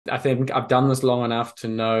I think I've done this long enough to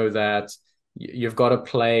know that you've got to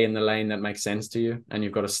play in the lane that makes sense to you, and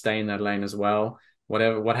you've got to stay in that lane as well.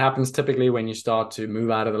 What happens typically when you start to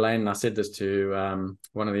move out of the lane, and I said this to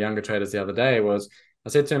one of the younger traders the other day, was I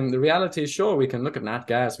said to him, the reality is, sure, we can look at nat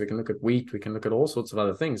gas, we can look at wheat, we can look at all sorts of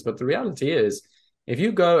other things, but the reality is, if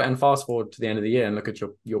you go and fast forward to the end of the year and look at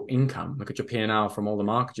your income, look at your P&L from all the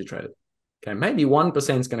markets you traded, okay, maybe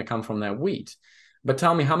 1% is going to come from that wheat, but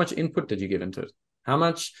tell me, how much input did you give into it? How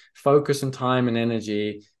much focus and time and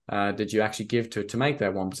energy did you actually give to make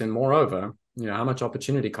that 1%? Moreover, how much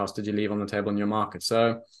opportunity cost did you leave on the table in your market?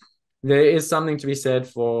 So there is something to be said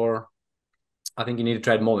for, I think you need to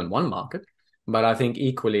trade more than one market, but I think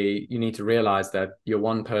equally you need to realize that your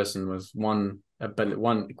one person was one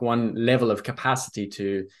level of capacity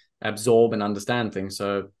to absorb and understand things.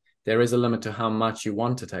 So there is a limit to how much you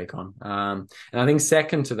want to take on. And I think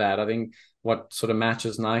second to that, I think what sort of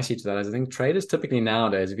matches nicely to that is I think traders typically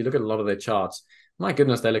nowadays, if you look at a lot of their charts, my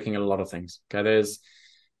goodness, they're looking at a lot of things. Okay,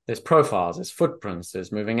 there's profiles, there's footprints,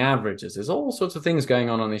 there's moving averages, there's all sorts of things going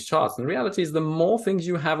on these charts. And the reality is the more things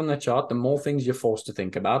you have on the chart, the more things you're forced to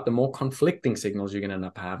think about, the more conflicting signals you're going to end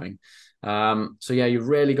up having. So yeah, you've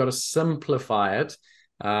really got to simplify it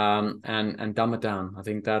and dumb it down. I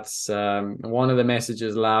think that's one of the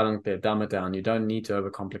messages loud and clear, dumb it down. You don't need to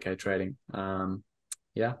overcomplicate trading.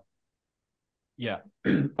 Yeah. Yeah.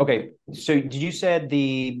 Okay. So did you said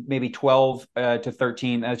the maybe 12 to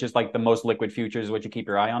 13, that's just like the most liquid futures, what you keep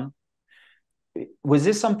your eye on? Was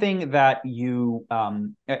this something that you,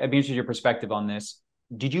 I'd be interested in your perspective on this.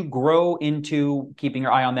 Did you grow into keeping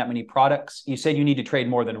your eye on that many products? You said you need to trade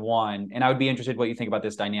more than one, and I would be interested in what you think about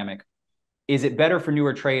this dynamic. Is it better for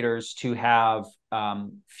newer traders to have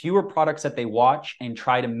fewer products that they watch and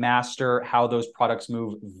try to master how those products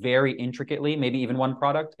move very intricately, maybe even one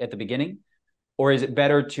product at the beginning? Or is it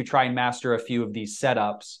better to try and master a few of these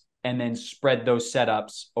setups and then spread those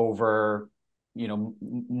setups over,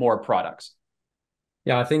 more products?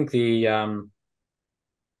 Yeah, I think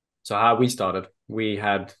so how we started, we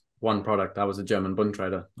had one product. That was a German Bund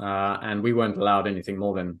trader, and we weren't allowed anything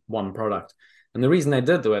more than one product. And the reason they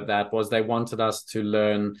did do it that was they wanted us to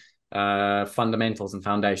learn fundamentals and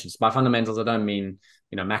foundations. By fundamentals, I don't mean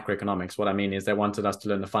macroeconomics. What I mean is they wanted us to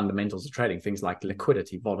learn the fundamentals of trading, things like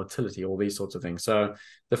liquidity, volatility, all these sorts of things. So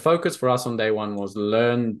the focus for us on day one was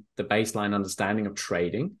learn the baseline understanding of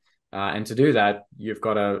trading. And to do that, you've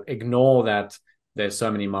got to ignore that there's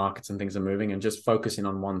so many markets and things are moving and just focusing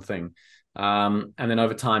on one thing. And then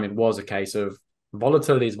over time, it was a case of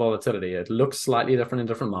volatility is volatility. It looks slightly different in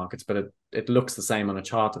different markets, but it looks the same on a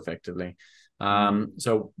chart effectively.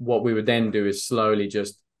 So what we would then do is slowly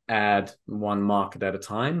just add one market at a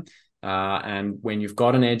time. And when you've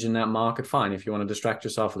got an edge in that market, fine. If you want to distract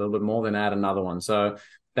yourself a little bit more, then add another one. So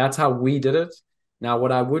that's how we did it. Now,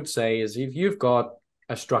 what I would say is if you've got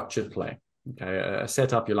a structured play, okay, a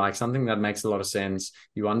setup you like, something that makes a lot of sense,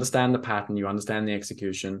 you understand the pattern, you understand the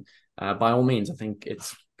execution, by all means, I think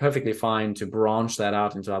it's perfectly fine to branch that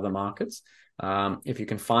out into other markets. If you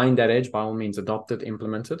can find that edge, by all means, adopt it,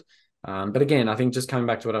 implement it. But again, I think just coming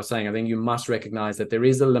back to what I was saying, I think you must recognize that there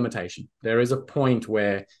is a limitation. There is a point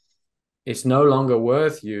where it's no longer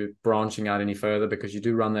worth you branching out any further because you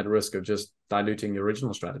do run that risk of just diluting the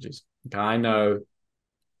original strategies. Okay, I know.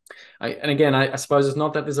 And again, I suppose it's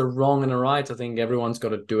not that there's a wrong and a right. I think everyone's got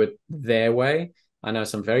to do it their way. I know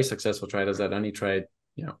some very successful traders that only trade,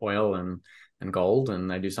 oil and gold,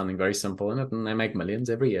 and they do something very simple in it and they make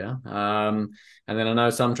millions every year. And then I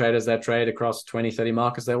know some traders that trade across 20, 30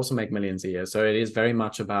 markets, they also make millions a year. So it is very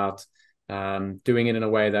much about doing it in a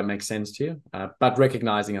way that makes sense to you, but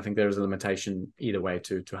recognizing I think there is a limitation either way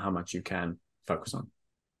to how much you can focus on.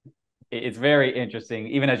 It's very interesting,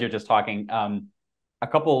 even as you're just talking, a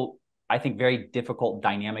couple, I think, very difficult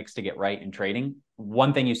dynamics to get right in trading.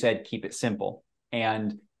 One thing you said, keep it simple.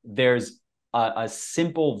 And there's a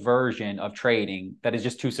simple version of trading that is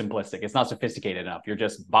just too simplistic. It's not sophisticated enough. You're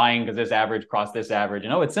just buying because this average cross this average.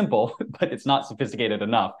 It's simple, but it's not sophisticated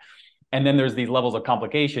enough. And then there's these levels of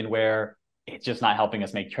complication where it's just not helping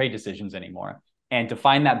us make trade decisions anymore. And to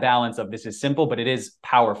find that balance of this is simple, but it is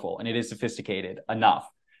powerful and it is sophisticated enough,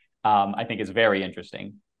 I think is very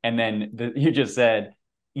interesting. And then you just said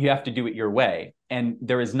you have to do it your way. And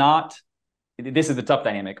there is not, this is the tough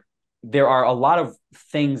dynamic. There are a lot of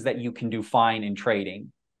things that you can do fine in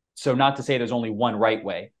trading. So not to say there's only one right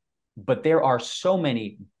way, but there are so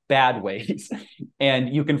many bad ways.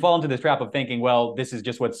 And you can fall into this trap of thinking, well, this is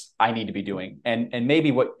just what I need to be doing. And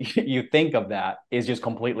maybe what you think of that is just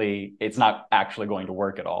completely, it's not actually going to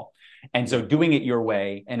work at all. And so doing it your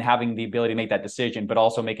way and having the ability to make that decision, but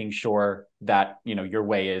also making sure that, you know, your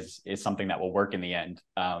way is something that will work in the end.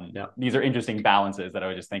 These are interesting balances that I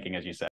was just thinking as you said.